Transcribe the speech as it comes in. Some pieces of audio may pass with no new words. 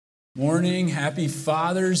Morning. Happy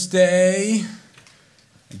Father's Day.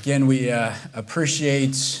 Again, we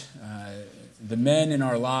appreciate the men in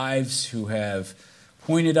our lives who have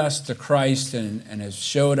pointed us to Christ and have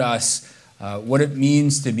showed us what it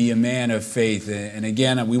means to be a man of faith. And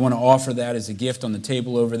again, we want to offer that as a gift on the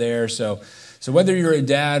table over there. So whether you're a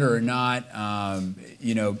dad or not,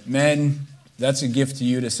 men, that's a gift to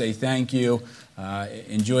you to say thank you.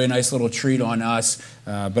 Enjoy a nice little treat on us.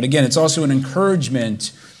 But again, it's also an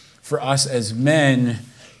encouragement for us as men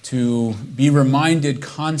to be reminded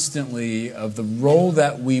constantly of the role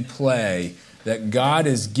that we play, that God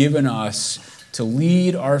has given us to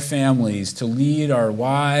lead our families, to lead our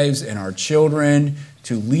wives and our children,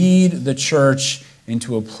 to lead the church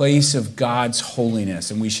into a place of God's holiness.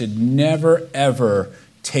 And we should never, ever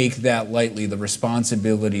take that lightly, the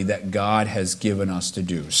responsibility that God has given us to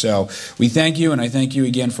do. So we thank you, and I thank you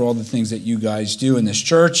again for all the things that you guys do in this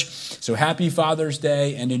church. So happy Father's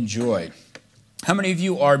Day and enjoy. How many of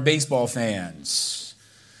you are baseball fans?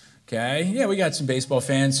 Okay, yeah, we got some baseball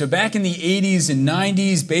fans. So back in the 80s and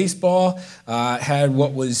 90s, baseball had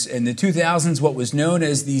what was, in the 2000s, what was known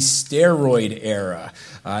as the steroid era.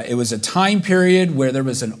 It was a time period where there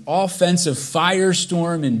was an offensive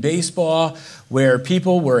firestorm in baseball, where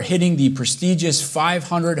people were hitting the prestigious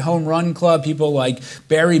 500 home run club, people like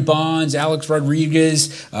Barry Bonds, Alex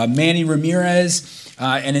Rodriguez, Manny Ramirez.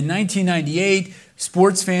 And in 1998,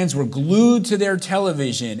 sports fans were glued to their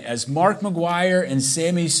television as Mark McGwire and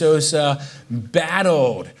Sammy Sosa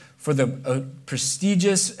battled for the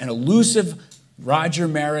prestigious and elusive Roger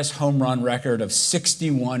Maris home run record of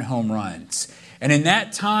 61 home runs. And in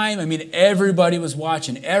that time, everybody was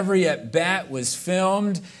watching. Every at-bat was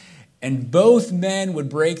filmed. And both men would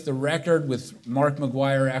break the record, with Mark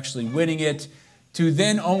McGwire actually winning it, to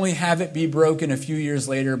then only have it be broken a few years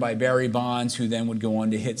later by Barry Bonds, who then would go on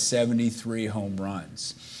to hit 73 home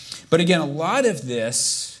runs. But again, a lot of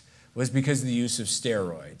this was because of the use of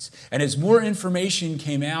steroids. And as more information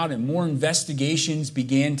came out and more investigations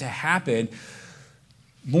began to happen,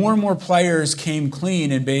 more and more players came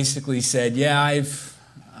clean and basically said, yeah,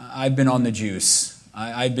 I've been on the juice.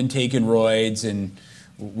 I've been taking roids, and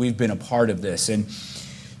we've been a part of this. And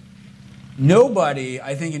nobody,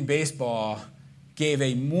 I think, in baseball gave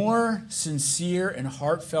a more sincere and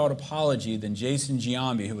heartfelt apology than Jason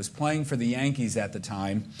Giambi, who was playing for the Yankees at the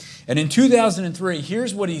time. And in 2003,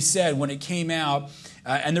 here's what he said when it came out,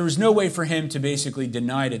 and there was no way for him to basically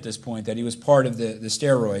deny it at this point, that he was part of the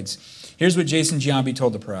steroids. Here's what Jason Giambi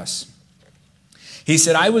told the press. He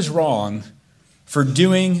said, "I was wrong for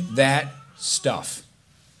doing that stuff.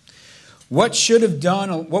 What we should have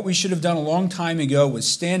done a long time ago was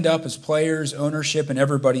stand up as players, ownership, and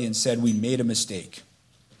everybody and said we made a mistake.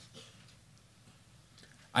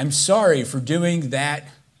 I'm sorry for doing that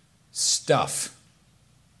stuff."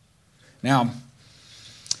 Now,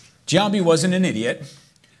 Giambi wasn't an idiot.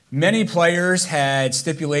 Many players had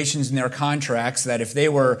stipulations in their contracts that if they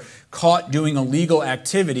were caught doing illegal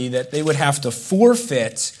activity, that they would have to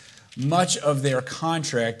forfeit much of their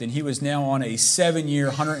contract, and he was now on a 7-year,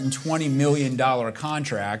 $120 million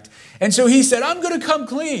contract. And so he said, I'm going to come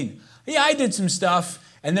clean. Yeah, I did some stuff,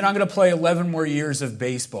 and then I'm going to play 11 more years of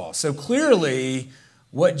baseball. So clearly,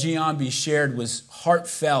 what Giambi shared was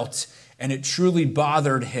heartfelt, and it truly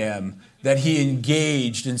bothered him that he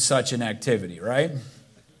engaged in such an activity, right?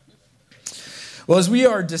 Well, as we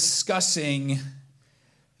are discussing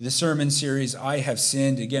the sermon series, I Have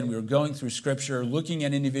Sinned. Again, we were going through Scripture, looking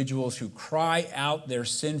at individuals who cry out their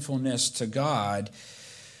sinfulness to God.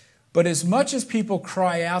 But as much as people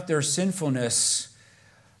cry out their sinfulness,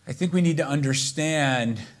 I think we need to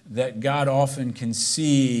understand that God often can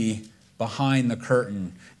see behind the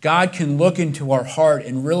curtain. God can look into our heart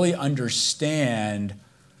and really understand,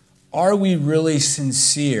 are we really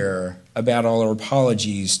sincere about our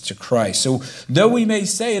apologies to Christ? So though we may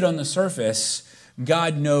say it on the surface,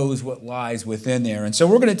 God knows what lies within there. And so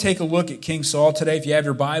we're going to take a look at King Saul today. If you have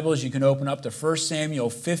your Bibles, you can open up to 1 Samuel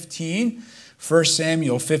 15. 1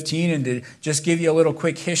 Samuel 15, and to just give you a little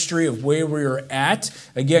quick history of where we're at.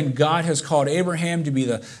 Again, God has called Abraham to be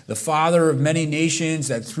the father of many nations,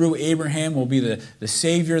 that through Abraham will be the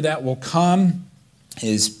Savior that will come.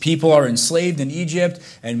 His people are enslaved in Egypt,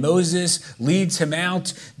 and Moses leads him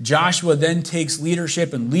out. Joshua then takes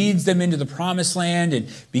leadership and leads them into the promised land and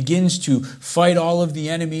begins to fight all of the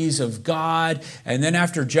enemies of God. And then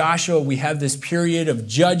after Joshua, we have this period of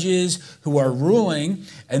judges who are ruling.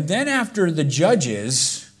 And then after the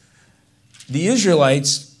judges, the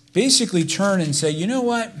Israelites basically turn and say, you know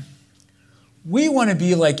what? We want to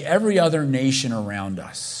be like every other nation around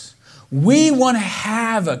us. We want to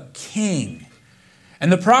have a king.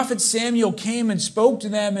 And the prophet Samuel came and spoke to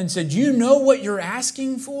them and said, you know what you're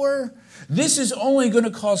asking for? This is only going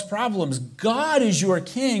to cause problems. God is your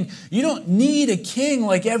king. You don't need a king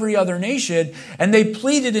like every other nation. And they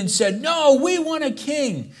pleaded and said, no, we want a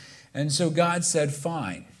king. And so God said,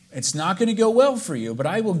 fine, it's not going to go well for you, but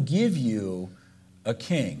I will give you a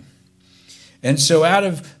king. And so out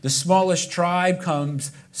of the smallest tribe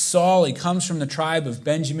comes Saul. He comes from the tribe of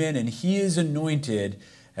Benjamin, and he is anointed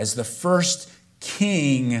as the first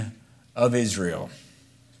king of Israel.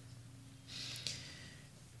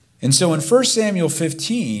 And so in 1 Samuel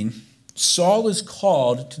 15, Saul is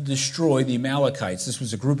called to destroy the Amalekites. This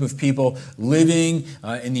was a group of people living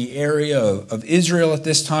in the area of Israel at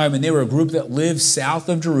this time, and they were a group that lived south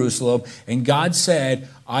of Jerusalem, and God said,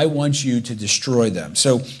 I want you to destroy them.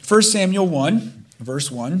 So 1 Samuel 1,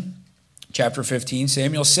 verse 1, chapter 15,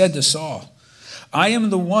 Samuel said to Saul, I am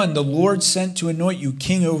the one the Lord sent to anoint you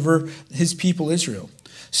king over his people Israel.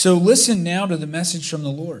 So listen now to the message from the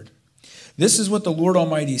Lord. This is what the Lord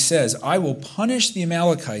Almighty says, I will punish the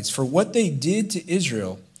Amalekites for what they did to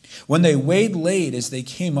Israel when they waylaid as they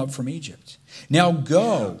came up from Egypt. Now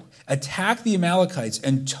go, attack the Amalekites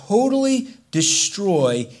and totally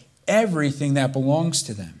destroy everything that belongs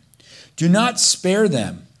to them. Do not spare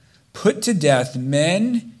them. Put to death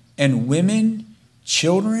men and women,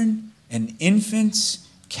 children and infants,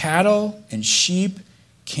 cattle and sheep,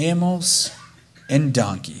 camels and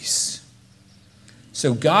donkeys.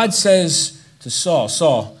 So God says to Saul,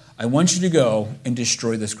 Saul, I want you to go and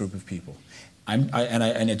destroy this group of people. And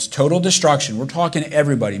it's total destruction. We're talking to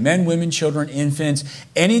everybody, men, women, children, infants,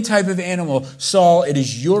 any type of animal. Saul, it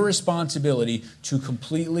is your responsibility to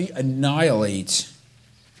completely annihilate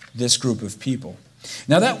this group of people.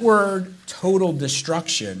 Now that word, total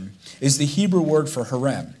destruction, is the Hebrew word for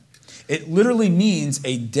harem. It literally means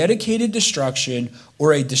a dedicated destruction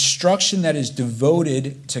or a destruction that is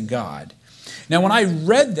devoted to God. Now, when I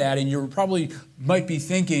read that, and you probably might be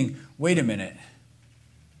thinking, wait a minute,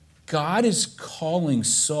 God is calling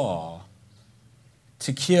Saul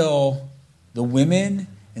to kill the women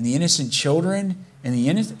and the innocent children and the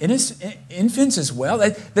innocent infants as well?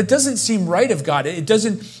 That doesn't seem right of God. It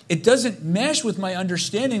doesn't mesh with my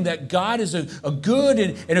understanding that God is a good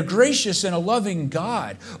and a gracious and a loving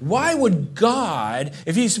God. Why would God,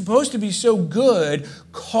 if he's supposed to be so good,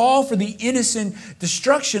 call for the innocent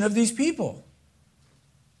destruction of these people?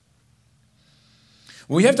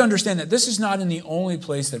 Well, we have to understand that this is not in the only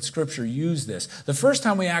place that Scripture used this. The first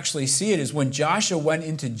time we actually see it is when Joshua went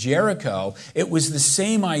into Jericho. It was the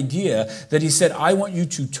same idea that he said, I want you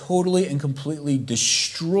to totally and completely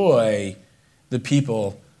destroy the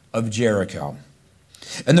people of Jericho.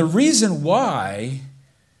 And the reason why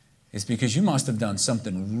is because you must have done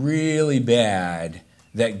something really bad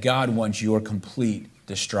that God wants your complete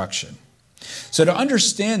destruction. So to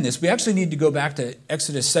understand this, we actually need to go back to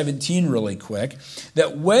Exodus 17 really quick,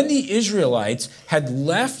 that when the Israelites had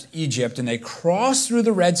left Egypt and they crossed through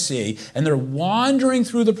the Red Sea and they're wandering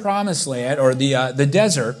through the Promised Land, or the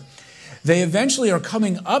desert, they eventually are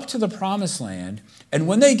coming up to the Promised Land, and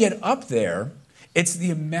when they get up there, it's the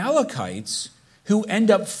Amalekites who end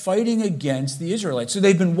up fighting against the Israelites. So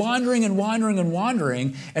they've been wandering and wandering and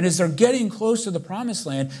wandering, and as they're getting close to the Promised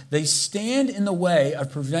Land, they stand in the way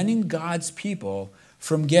of preventing God's people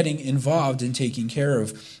from getting involved in taking care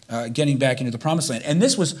of getting back into the Promised Land. And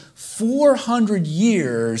this was 400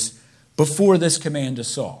 years before this command to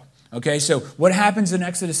Saul. Okay, so what happens in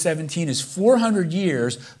Exodus 17 is 400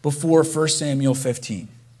 years before 1 Samuel 15.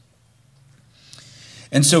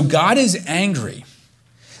 And so God is angry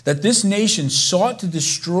that this nation sought to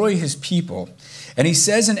destroy his people. And he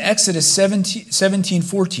says in Exodus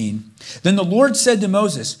 17:14, then the Lord said to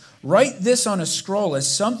Moses, write this on a scroll as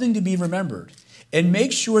something to be remembered, and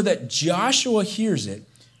make sure that Joshua hears it,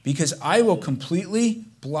 because I will completely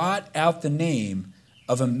blot out the name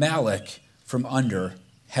of Amalek from under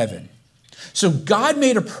heaven. So God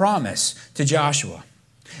made a promise to Joshua.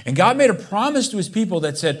 And God made a promise to his people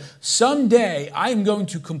that said, someday I am going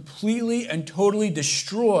to completely and totally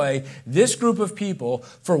destroy this group of people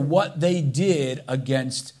for what they did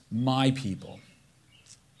against my people.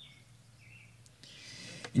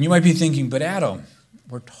 And you might be thinking, but Adam,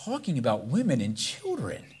 we're talking about women and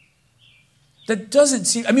children. That doesn't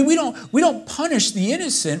seem, we don't punish the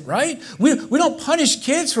innocent, right? We don't punish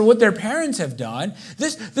kids for what their parents have done.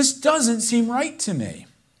 This doesn't seem right to me.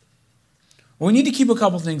 Well, we need to keep a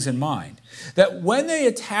couple things in mind. That when they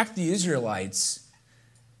attacked the Israelites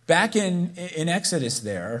back in Exodus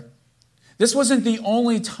there, this wasn't the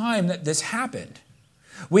only time that this happened.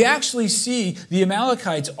 We actually see the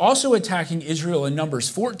Amalekites also attacking Israel in Numbers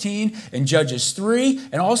 14, in Judges 3,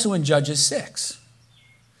 and also in Judges 6.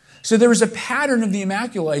 So there was a pattern of the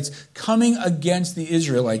Amalekites coming against the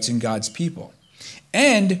Israelites and God's people.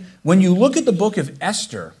 And when you look at the book of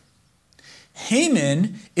Esther,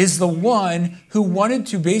 Haman is the one who wanted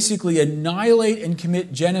to basically annihilate and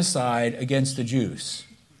commit genocide against the Jews.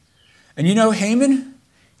 And you know Haman?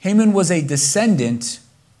 Haman was a descendant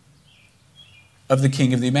of the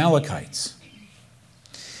king of the Amalekites.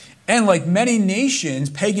 And like many nations,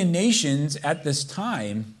 pagan nations at this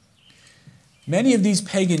time, many of these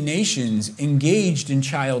pagan nations engaged in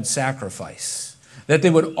child sacrifice. That they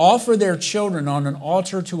would offer their children on an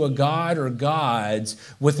altar to a god or gods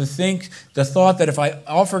with the thought that if I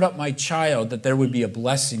offered up my child, that there would be a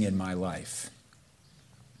blessing in my life.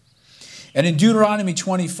 And in Deuteronomy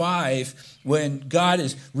 25, when God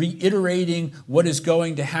is reiterating what is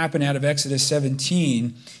going to happen out of Exodus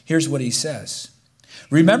 17, here's what he says.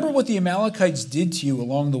 Remember what the Amalekites did to you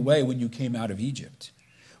along the way when you came out of Egypt.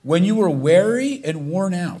 When you were weary and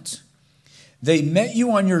worn out, they met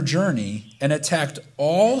you on your journey and attacked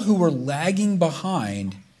all who were lagging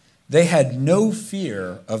behind. They had no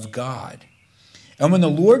fear of God. And when the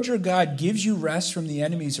Lord your God gives you rest from the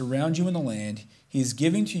enemies around you in the land he is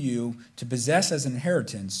giving to you to possess as an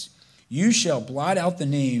inheritance, you shall blot out the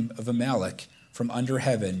name of Amalek from under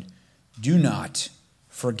heaven. Do not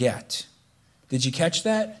forget. Did you catch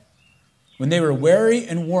that? When they were weary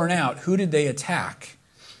and worn out, who did they attack?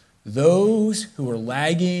 Those who were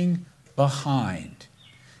lagging behind.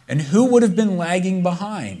 And who would have been lagging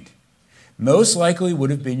behind? Most likely would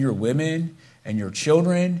have been your women and your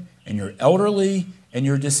children and your elderly and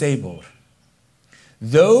your disabled.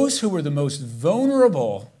 Those who were the most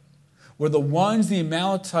vulnerable were the ones the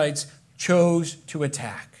Amalekites chose to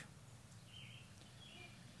attack.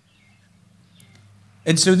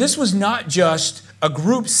 And so this was not just a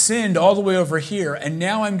group sinned all the way over here and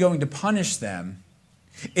now I'm going to punish them.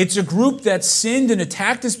 It's a group that sinned and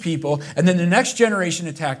attacked his people, and then the next generation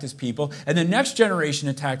attacked his people, and the next generation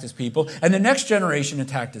attacked his people, and the next generation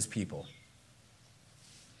attacked his people.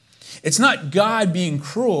 It's not God being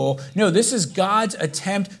cruel. No, this is God's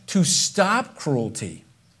attempt to stop cruelty.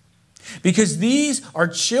 Because these are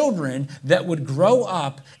children that would grow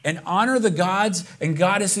up and honor the gods and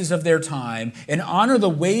goddesses of their time and honor the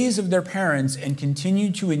ways of their parents and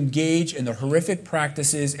continue to engage in the horrific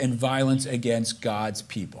practices and violence against God's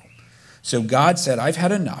people. So God said, I've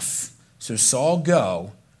had enough. So Saul,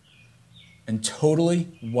 go and totally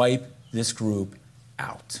wipe this group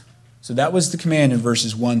out. So that was the command in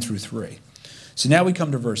verses 1 through 3. So now we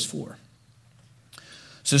come to verse 4.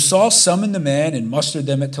 So Saul summoned the men and mustered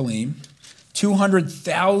them at Telaim,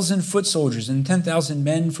 200,000 foot soldiers and 10,000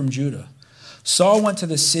 men from Judah. Saul went to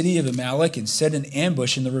the city of Amalek and set an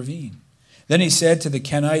ambush in the ravine. Then he said to the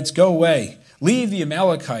Kenites, go away, leave the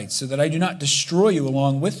Amalekites so that I do not destroy you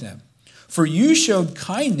along with them. For you showed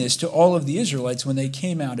kindness to all of the Israelites when they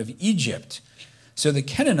came out of Egypt. So the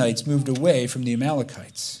Canaanites moved away from the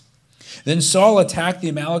Amalekites. Then Saul attacked the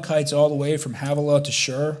Amalekites all the way from Havilah to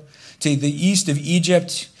Shur, to the east of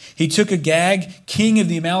Egypt. He took Agag, king of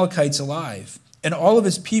the Amalekites, alive, and all of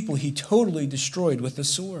his people he totally destroyed with the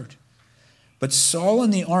sword. But Saul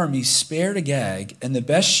and the army spared Agag and the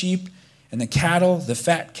best sheep and the cattle, the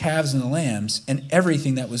fat calves and the lambs, and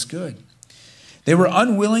everything that was good. They were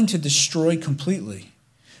unwilling to destroy completely,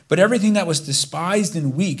 but everything that was despised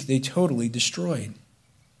and weak they totally destroyed.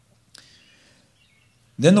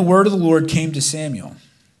 Then the word of the Lord came to Samuel,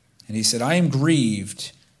 and he said, I am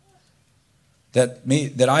grieved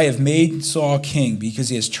that I have made Saul king because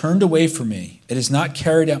he has turned away from me. It has not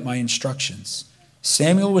carried out my instructions.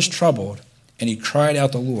 Samuel was troubled, and he cried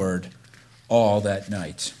out to the Lord all that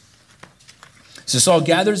night. So Saul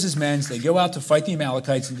gathers his men. So they go out to fight the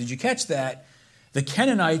Amalekites. And did you catch that? The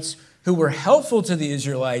Canaanites, who were helpful to the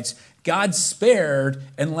Israelites, God spared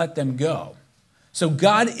and let them go. So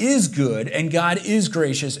God is good, and God is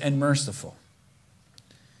gracious and merciful.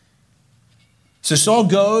 So Saul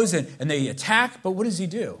goes and they attack, but what does he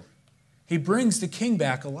do? He brings the king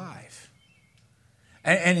back alive.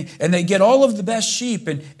 And they get all of the best sheep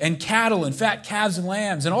and cattle and fat calves and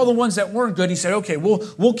lambs and all the ones that weren't good. He said, okay,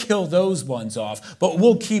 we'll kill those ones off, but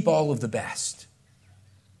we'll keep all of the best.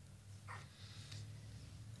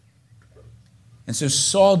 And so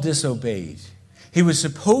Saul disobeyed. He was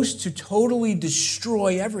supposed to totally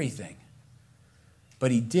destroy everything, but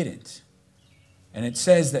he didn't. And it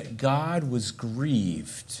says that God was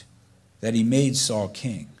grieved that he made Saul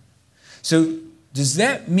king. So does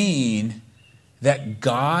that mean that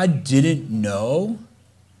God didn't know?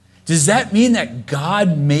 Does that mean that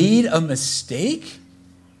God made a mistake?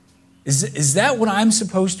 Is that what I'm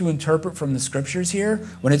supposed to interpret from the scriptures here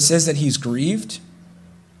when it says that he's grieved?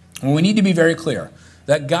 Well, we need to be very clear.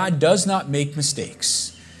 that God does not make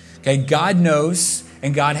mistakes. Okay, God knows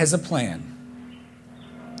and God has a plan.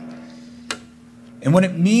 And when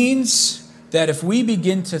it means that if we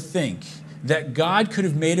begin to think that God could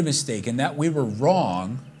have made a mistake and that we were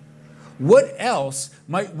wrong, what else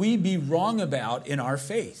might we be wrong about in our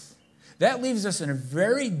faith? That leaves us in a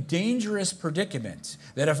very dangerous predicament.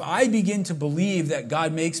 That if I begin to believe that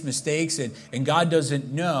God makes mistakes and God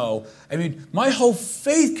doesn't know, my whole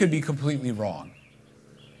faith could be completely wrong.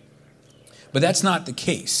 But that's not the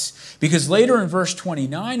case. Because later in verse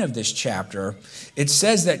 29 of this chapter, it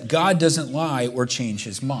says that God doesn't lie or change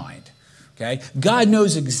his mind. Okay? God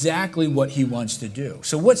knows exactly what he wants to do.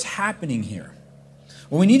 So what's happening here?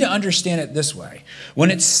 Well, we need to understand it this way.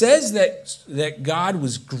 When it says that God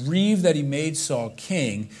was grieved that he made Saul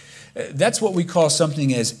king, that's what we call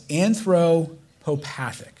something as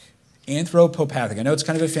anthropopathic. Anthropopathic. I know it's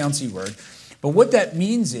kind of a fancy word, but what that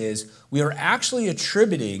means is we are actually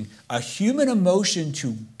attributing a human emotion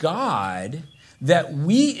to God that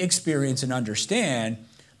we experience and understand,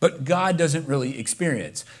 but God doesn't really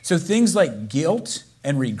experience. So things like guilt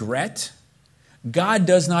and regret, God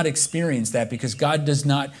does not experience that because God does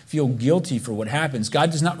not feel guilty for what happens. God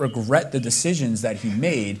does not regret the decisions that he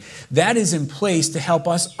made. That is in place to help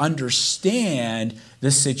us understand the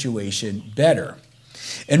situation better.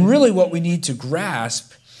 And really what we need to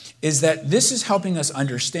grasp is that this is helping us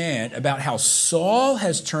understand about how Saul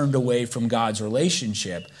has turned away from God's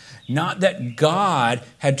relationship, not that God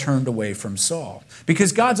had turned away from Saul.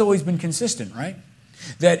 Because God's always been consistent, right?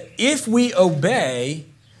 That if we obey,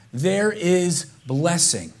 there is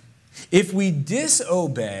blessing. If we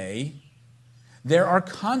disobey, there are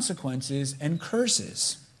consequences and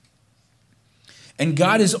curses. And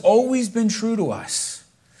God has always been true to us,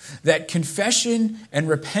 that confession and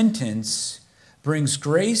repentance brings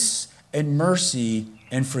grace and mercy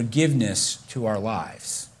and forgiveness to our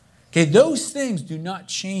lives. Okay, those things do not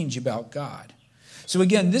change about God. So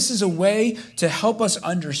again, this is a way to help us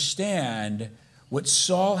understand what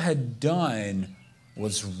Saul had done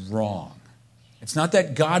was wrong. It's not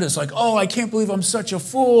that God is like, oh, I can't believe I'm such a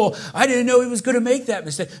fool. I didn't know he was going to make that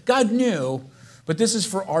mistake. God knew, but this is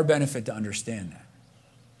for our benefit to understand that.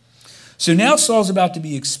 So now Saul's about to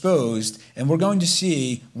be exposed, and we're going to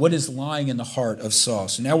see what is lying in the heart of Saul.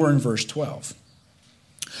 So now we're in verse 12.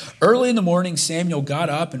 Early in the morning, Samuel got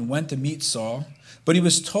up and went to meet Saul, but he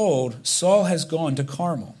was told, Saul has gone to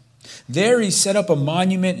Carmel. There he set up a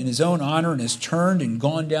monument in his own honor and has turned and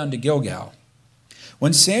gone down to Gilgal.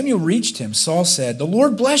 When Samuel reached him, Saul said, "The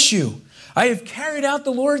Lord bless you. I have carried out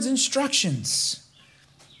the Lord's instructions."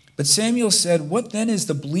 But Samuel said, "What then is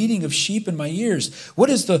the bleating of sheep in my ears? What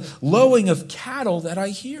is the lowing of cattle that I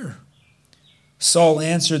hear?" Saul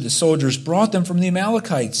answered, "The soldiers brought them from the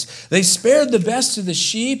Amalekites. They spared the best of the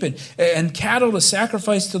sheep and cattle to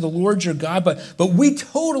sacrifice to the Lord your God, but we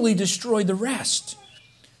totally destroyed the rest."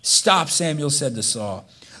 "Stop," Samuel said to Saul.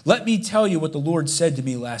 "Let me tell you what the Lord said to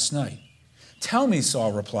me last night." "Tell me,"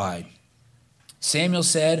 Saul replied. Samuel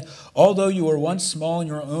said, "Although you were once small in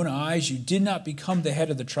your own eyes, you did not become the head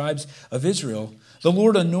of the tribes of Israel. The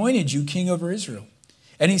Lord anointed you king over Israel.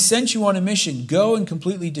 And he sent you on a mission. Go and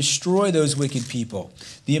completely destroy those wicked people,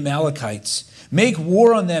 the Amalekites. Make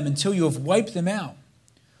war on them until you have wiped them out.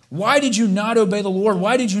 Why did you not obey the Lord?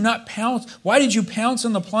 Why did you pounce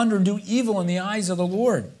on the plunder and do evil in the eyes of the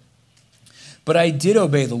Lord?" "But I did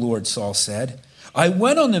obey the Lord," Saul said. "I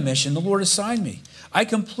went on the mission the Lord assigned me. I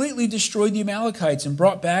completely destroyed the Amalekites and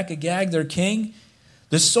brought back Agag, their king.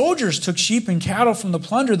 The soldiers took sheep and cattle from the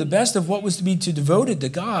plunder, the best of what was to be devoted to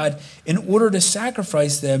God, in order to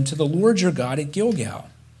sacrifice them to the Lord your God at Gilgal."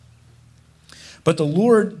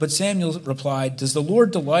 But Samuel replied, "Does the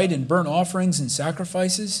Lord delight in burnt offerings and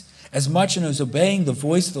sacrifices as much as obeying the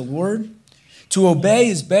voice of the Lord? To obey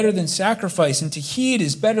is better than sacrifice, and to heed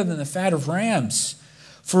is better than the fat of rams.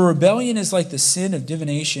 For rebellion is like the sin of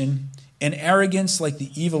divination, and arrogance like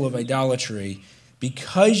the evil of idolatry.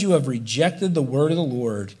 Because you have rejected the word of the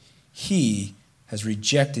Lord, he has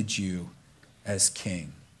rejected you as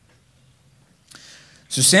king."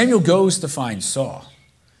 So Samuel goes to find Saul.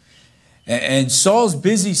 And Saul's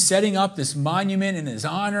busy setting up this monument in his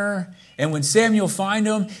honor. And when Samuel finds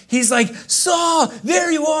him, he's like, "Saul,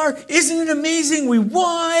 there you are. Isn't it amazing? We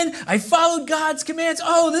won. I followed God's commands.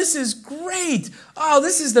 Oh, this is great. Oh,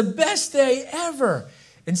 this is the best day ever."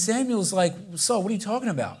 And Samuel's like, "Saul, what are you talking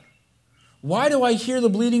about? Why do I hear the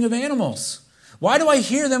bleating of animals? Why do I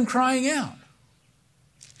hear them crying out?"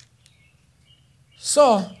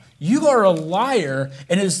 "Saul, you are a liar,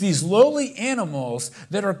 and it's these lowly animals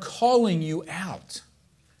that are calling you out."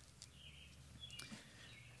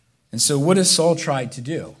 And so what has Saul tried to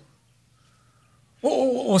do?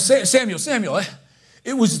 Well, Samuel,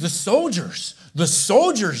 it was the soldiers. The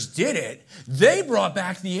soldiers did it. They brought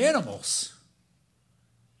back the animals.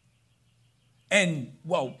 And,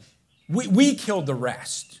 well, we killed the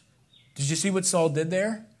rest. Did you see what Saul did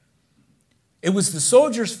there? It was the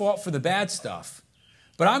soldiers' fault for the bad stuff.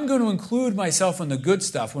 But I'm going to include myself in the good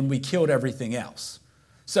stuff when we killed everything else.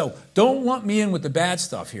 So don't lump me in with the bad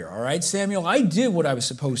stuff here, all right, Samuel? I did what I was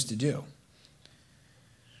supposed to do.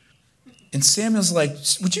 And Samuel's like,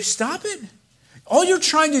 would you stop it? All you're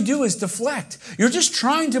trying to do is deflect. You're just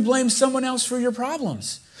trying to blame someone else for your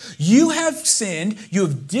problems. You have sinned. You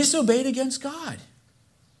have disobeyed against God.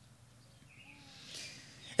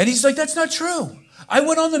 And he's like, that's not true. I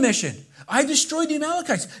went on the mission. I destroyed the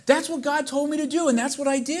Amalekites. That's what God told me to do, and that's what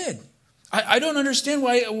I did. I don't understand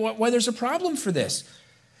why there's a problem for this.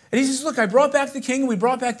 And he says, look, I brought back the king, and we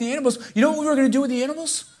brought back the animals. You know what we were going to do with the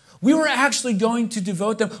animals? We were actually going to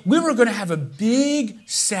devote them. We were going to have a big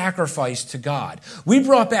sacrifice to God. We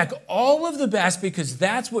brought back all of the best because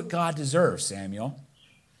that's what God deserves, Samuel.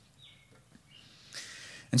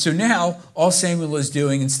 And so now, all Samuel is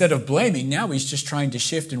doing, instead of blaming, now he's just trying to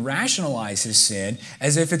shift and rationalize his sin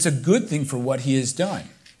as if it's a good thing for what he has done.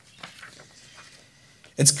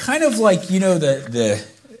 It's kind of like, you know,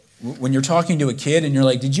 when you're talking to a kid and you're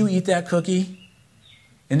like, did you eat that cookie?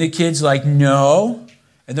 And the kid's like, no.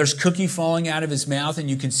 And there's cookie falling out of his mouth and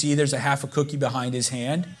you can see there's a half a cookie behind his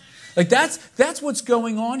hand. Like that's what's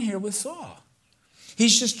going on here with Saul.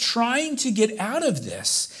 He's just trying to get out of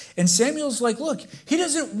this. And Samuel's like, look, he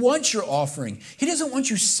doesn't want your offering. He doesn't want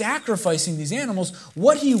you sacrificing these animals.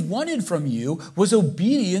 What he wanted from you was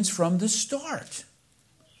obedience from the start.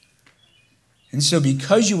 And so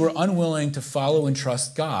because you were unwilling to follow and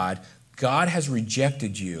trust God, God has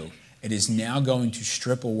rejected you and is now going to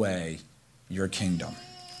strip away your kingdom.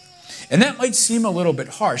 And that might seem a little bit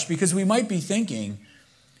harsh because we might be thinking,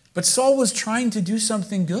 but Saul was trying to do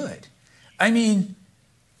something good. I mean,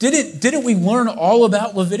 didn't we learn all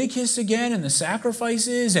about Leviticus again and the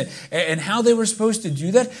sacrifices and how they were supposed to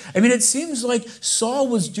do that? I mean, it seems like Saul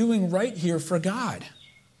was doing right here for God.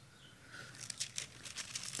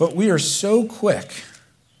 But we are so quick,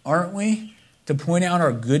 aren't we, to point out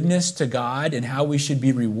our goodness to God and how we should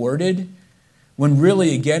be rewarded, when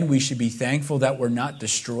really, again, we should be thankful that we're not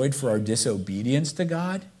destroyed for our disobedience to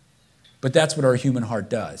God. But that's what our human heart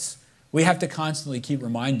does. We have to constantly keep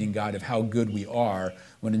reminding God of how good we are,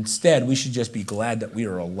 when instead we should just be glad that we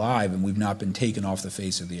are alive and we've not been taken off the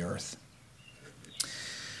face of the earth.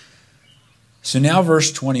 So now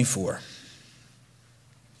verse 24.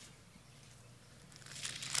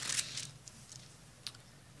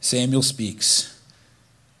 Saul speaks.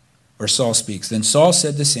 Then Saul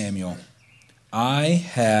said to Samuel, I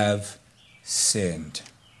have sinned.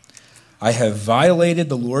 I have violated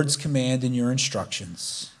the Lord's command and your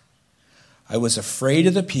instructions. I was afraid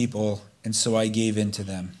of the people, and so I gave in to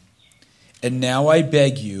them. And now I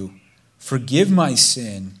beg you, forgive my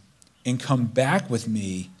sin and come back with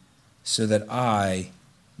me so that I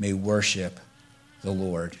may worship the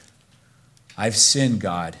Lord. I've sinned,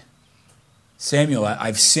 God. Samuel,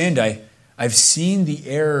 I've sinned. I've seen the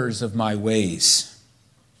errors of my ways.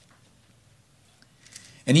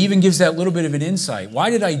 And he even gives that little bit of an insight.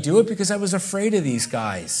 Why did I do it? Because I was afraid of these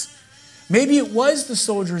guys. Maybe it was the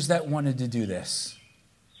soldiers that wanted to do this.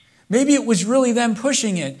 Maybe it was really them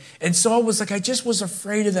pushing it. And Saul was like, I just was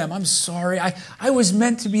afraid of them. I'm sorry. I was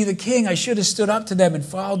meant to be the king. I should have stood up to them and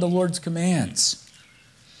followed the Lord's commands.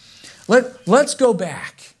 Let's go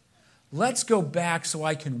back. Let's go back so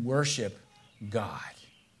I can worship God.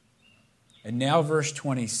 And now verse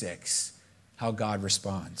 26, how God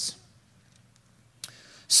responds.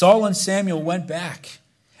 Saul and Samuel went back,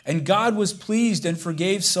 and God was pleased and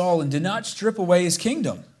forgave Saul and did not strip away his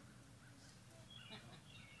kingdom.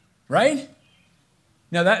 Right?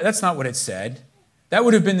 Now that's not what it said. That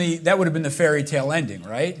would have been the fairy tale ending,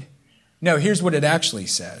 right? No, here's what it actually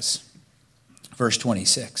says. Verse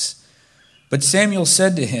 26. But Samuel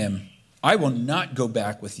said to him, I will not go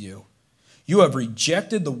back with you. You have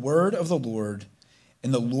rejected the word of the Lord,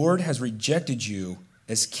 and the Lord has rejected you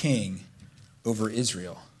as king over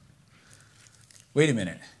Israel. Wait a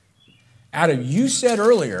minute. Adam, you said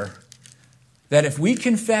earlier that if we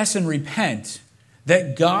confess and repent,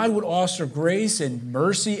 that God would offer grace and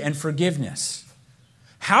mercy and forgiveness.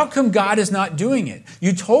 How come God is not doing it?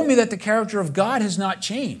 You told me that the character of God has not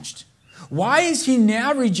changed. Why is he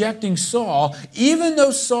now rejecting Saul, even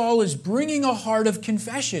though Saul is bringing a heart of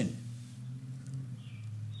confession?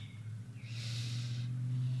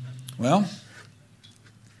 Well,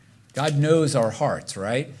 God knows our hearts,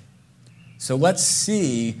 right? So let's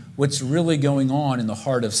see what's really going on in the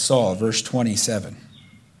heart of Saul. Verse 27.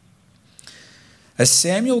 As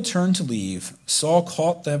Samuel turned to leave, Saul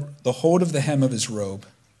caught the hold of the hem of his robe,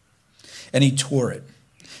 and he tore it.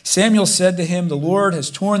 Samuel said to him, "The Lord has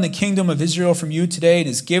torn the kingdom of Israel from you today and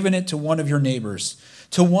has given it to one of your neighbors,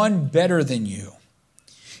 to one better than you.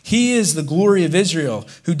 He is the glory of Israel,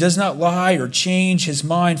 who does not lie or change his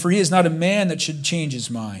mind, for he is not a man that should change his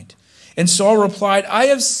mind." And Saul replied, "I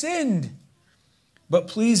have sinned, but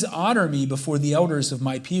please honor me before the elders of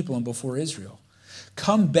my people and before Israel.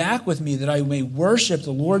 Come back with me that I may worship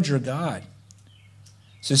the Lord your God."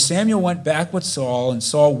 So Samuel went back with Saul, and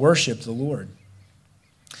Saul worshiped the Lord.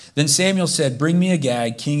 Then Samuel said, "Bring me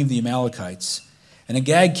Agag, king of the Amalekites." And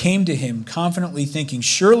Agag came to him, confidently thinking,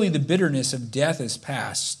 "Surely the bitterness of death is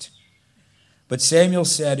past." But Samuel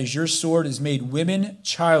said, "As your sword has made women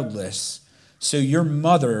childless, so your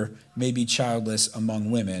mother may be childless among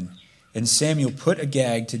women." And Samuel put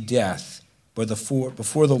Agag to death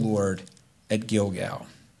before the Lord at Gilgal.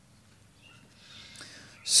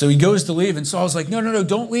 So he goes to leave, and Saul's like, no,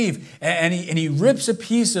 don't leave. And he rips a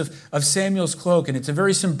piece of Samuel's cloak, and it's a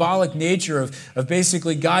very symbolic nature of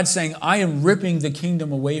basically God saying, "I am ripping the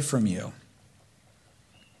kingdom away from you."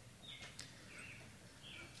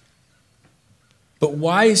 But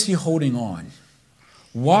why is he holding on?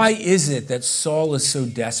 Why is it that Saul is so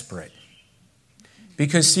desperate?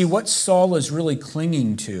 Because, see, what Saul is really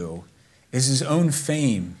clinging to is his own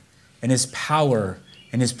fame and his power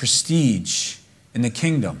and his prestige in the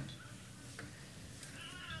kingdom.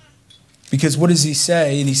 Because what does he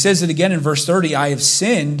say? And he says it again in verse 30, "I have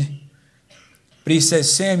sinned." But he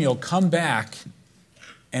says, "Samuel, come back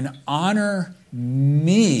and honor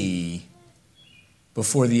me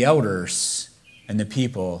before the elders and the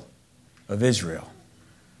people of Israel."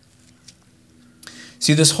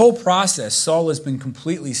 See, this whole process, Saul has been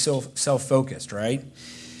completely self-focused, right?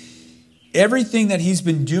 Everything that he's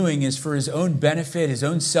been doing is for his own benefit, his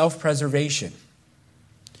own self-preservation.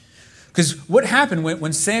 Because what happened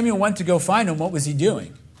when Samuel went to go find him, what was he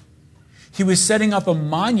doing? He was setting up a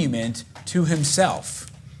monument to himself.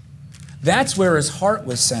 That's where his heart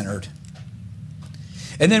was centered.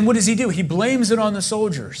 And then what does he do? He blames it on the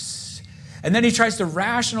soldiers. And then he tries to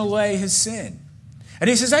rationalize his sin. And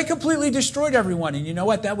he says, "I completely destroyed everyone." And you know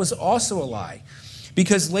what? That was also a lie.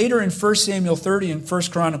 Because later in 1 Samuel 30 and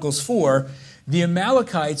 1 Chronicles 4, the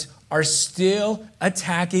Amalekites are still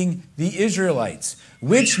attacking the Israelites,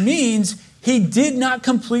 which means he did not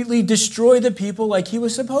completely destroy the people like he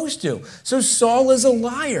was supposed to. So Saul is a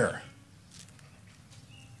liar.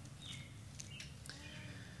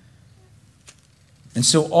 And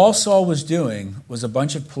so all Saul was doing was a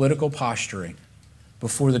bunch of political posturing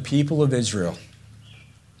before the people of Israel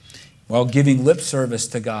while giving lip service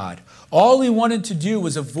to God. All he wanted to do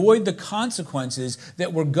was avoid the consequences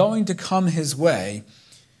that were going to come his way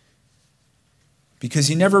because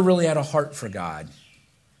he never really had a heart for God.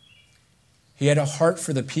 He had a heart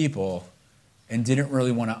for the people and didn't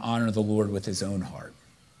really want to honor the Lord with his own heart.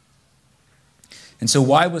 And so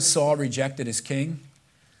why was Saul rejected as king?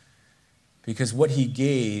 Because what he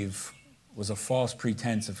gave was a false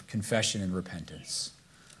pretense of confession and repentance.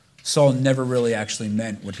 Saul never really actually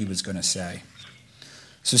meant what he was going to say.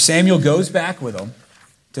 So Samuel goes back with him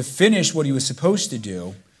to finish what he was supposed to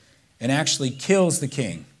do and actually kills the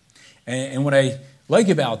king. And what I like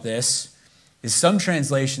about this is some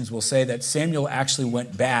translations will say that Samuel actually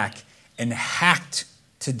went back and hacked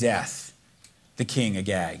to death the king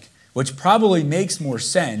Agag, which probably makes more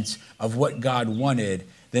sense of what God wanted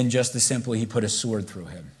than just to simply he put a sword through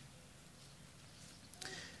him.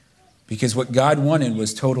 Because what God wanted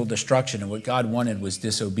was total destruction, and what God wanted was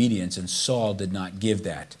disobedience, and Saul did not give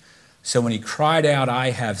that. So when he cried out,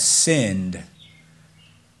 "I have sinned,"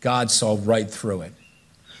 God saw right through it.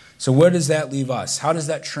 So where does that leave us? How does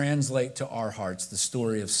that translate to our hearts, the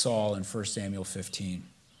story of Saul in 1 Samuel 15?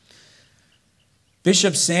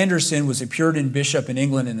 Bishop Sanderson was a Puritan bishop in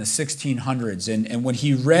England in the 1600s, and when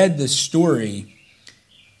he read this story,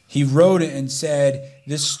 he wrote it and said,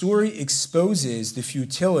 "This story exposes the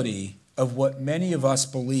futility of what many of us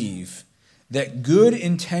believe, that good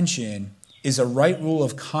intention is a right rule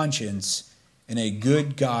of conscience and a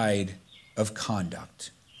good guide of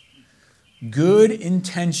conduct." Good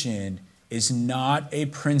intention is not a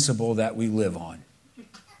principle that we live on.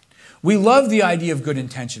 We love the idea of good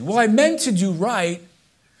intention. Well, I meant to do right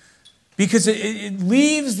because it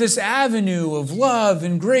leaves this avenue of love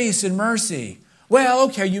and grace and mercy. Well,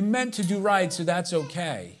 okay, you meant to do right, so that's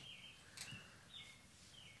okay.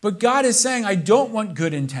 But God is saying, I don't want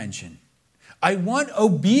good intention. I want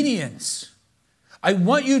obedience. I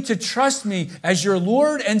want you to trust me as your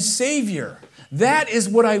Lord and Savior. That is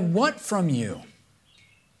what I want from you.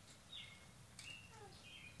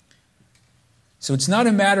 So it's not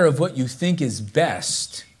a matter of what you think is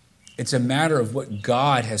best. It's a matter of what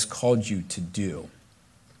God has called you to do.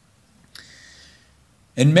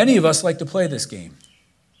 And many of us like to play this game.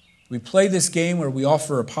 We play this game where we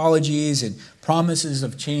offer apologies and promises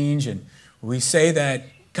of change, and we say that,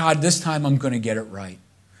 God, this time I'm going to get it right.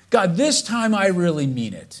 God, this time I really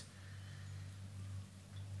mean it.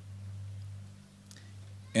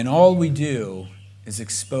 And all we do is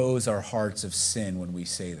expose our hearts of sin when we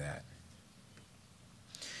say that.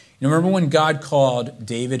 You remember when God called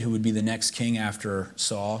David, who would be the next king after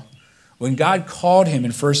Saul? When God called him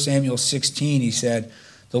in 1 Samuel 16, he said,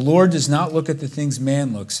 the Lord does not look at the things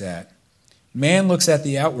man looks at. Man looks at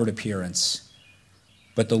the outward appearance,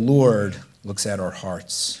 but the Lord looks at our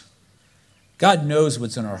hearts. God knows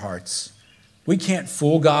what's in our hearts. We can't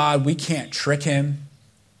fool God. We can't trick him.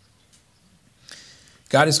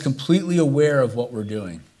 God is completely aware of what we're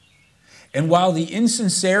doing. And while the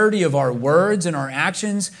insincerity of our words and our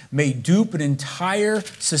actions may dupe an entire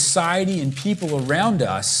society and people around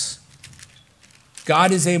us,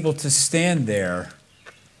 God is able to stand there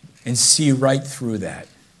and see right through that.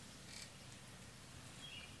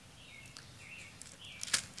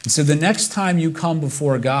 And so the next time you come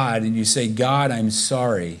before God and you say, God, I'm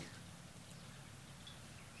sorry,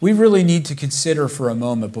 we really need to consider for a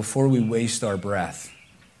moment before we waste our breath.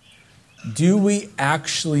 Do we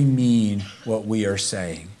actually mean what we are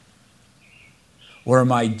saying? Or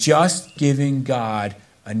am I just giving God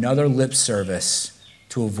another lip service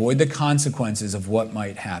to avoid the consequences of what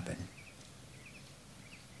might happen?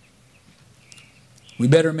 We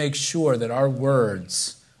better make sure that our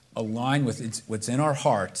words align with what's in our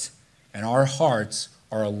hearts, and our hearts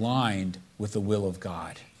are aligned with the will of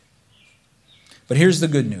God. But here's the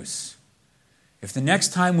good news. If the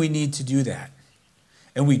next time we need to do that,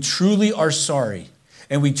 and we truly are sorry,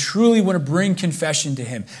 and we truly want to bring confession to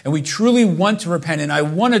him, and we truly want to repent, and I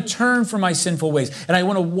want to turn from my sinful ways, and I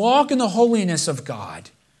want to walk in the holiness of God,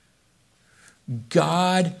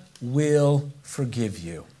 God will forgive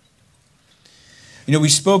you. You know, we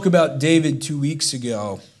spoke about David 2 weeks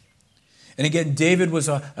ago. And again, David was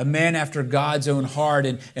a man after God's own heart.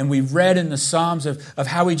 And we read in the Psalms of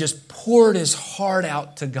how he just poured his heart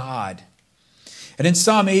out to God. And in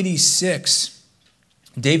Psalm 86,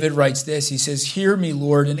 David writes this. He says, hear me,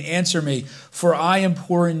 Lord, and answer me, for I am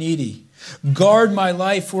poor and needy. Guard my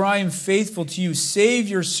life, for I am faithful to you. Save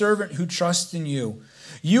your servant who trusts in you.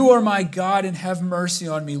 You are my God, and have mercy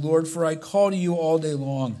on me, Lord, for I call to you all day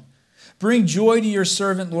long. Bring joy to your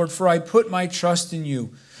servant, Lord, for I put my trust in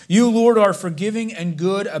you. You, Lord, are forgiving and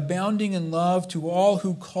good, abounding in love to all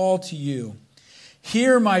who call to you.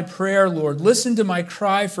 Hear my prayer, Lord. Listen to my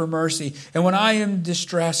cry for mercy. And when I am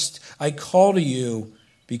distressed, I call to you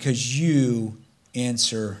because you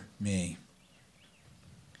answer me.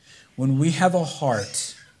 When we have a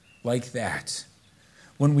heart like that,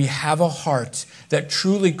 when we have a heart that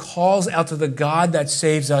truly calls out to the God that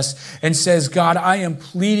saves us and says, God, I am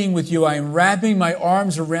pleading with you. I am wrapping my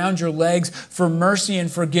arms around your legs for mercy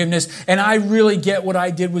and forgiveness. And I really get what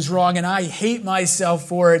I did was wrong. And I hate myself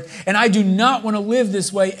for it. And I do not want to live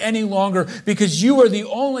this way any longer because you are the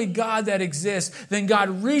only God that exists. Then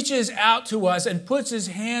God reaches out to us and puts his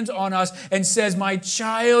hands on us and says, my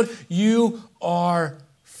child, you are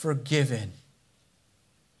forgiven.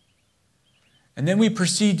 And then we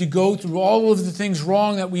proceed to go through all of the things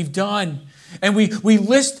wrong that we've done. And we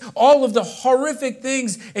list all of the horrific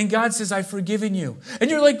things. And God says, I've forgiven you. And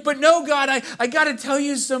you're like, but no, God, I got to tell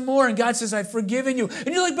you some more. And God says, I've forgiven you. And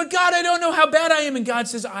you're like, but God, I don't know how bad I am. And God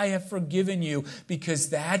says, I have forgiven you. Because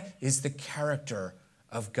that is the character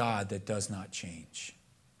of God that does not change.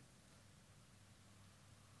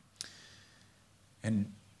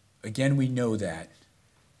 And again, we know that.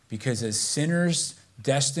 Because as sinners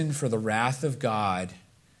destined for the wrath of God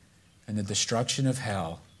and the destruction of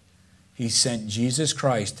hell, he sent Jesus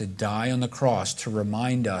Christ to die on the cross to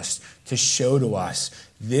remind us, to show to us,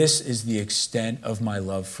 this is the extent of my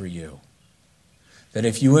love for you. That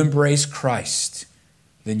if you embrace Christ,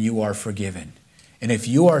 then you are forgiven. And if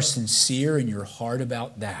you are sincere in your heart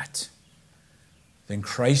about that, then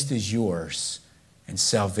Christ is yours, and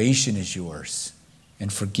salvation is yours,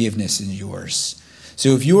 and forgiveness is yours.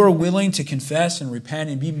 So if you are willing to confess and repent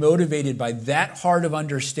and be motivated by that heart of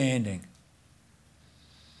understanding,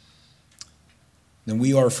 then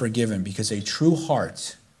we are forgiven because a true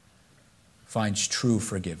heart finds true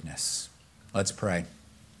forgiveness. Let's pray.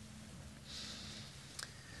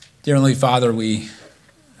 Dear Heavenly Father,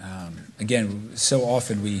 again, so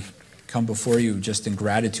often we come before you just in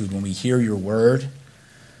gratitude when we hear your word.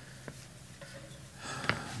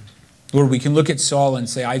 Lord, we can look at Saul and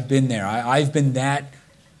say, I've been there. I've been that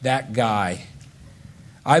guy.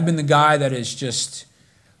 I've been the guy that has just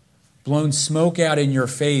blown smoke out in your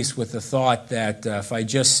face with the thought that if I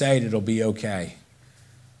just say it, it'll be okay.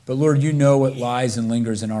 But Lord, you know what lies and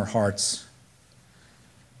lingers in our hearts.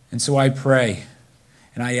 And so I pray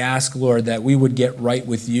and I ask, Lord, that we would get right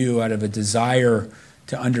with you out of a desire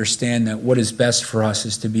to understand that what is best for us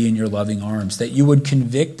is to be in your loving arms. That you would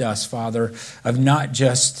convict us, Father, of not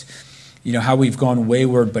just how we've gone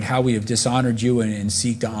wayward, but how we have dishonored you and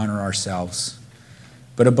seek to honor ourselves.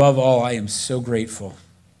 But above all, I am so grateful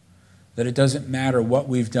that it doesn't matter what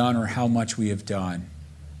we've done or how much we have done.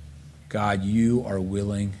 God, you are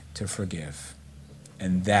willing to forgive,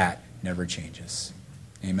 and that never changes.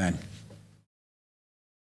 Amen.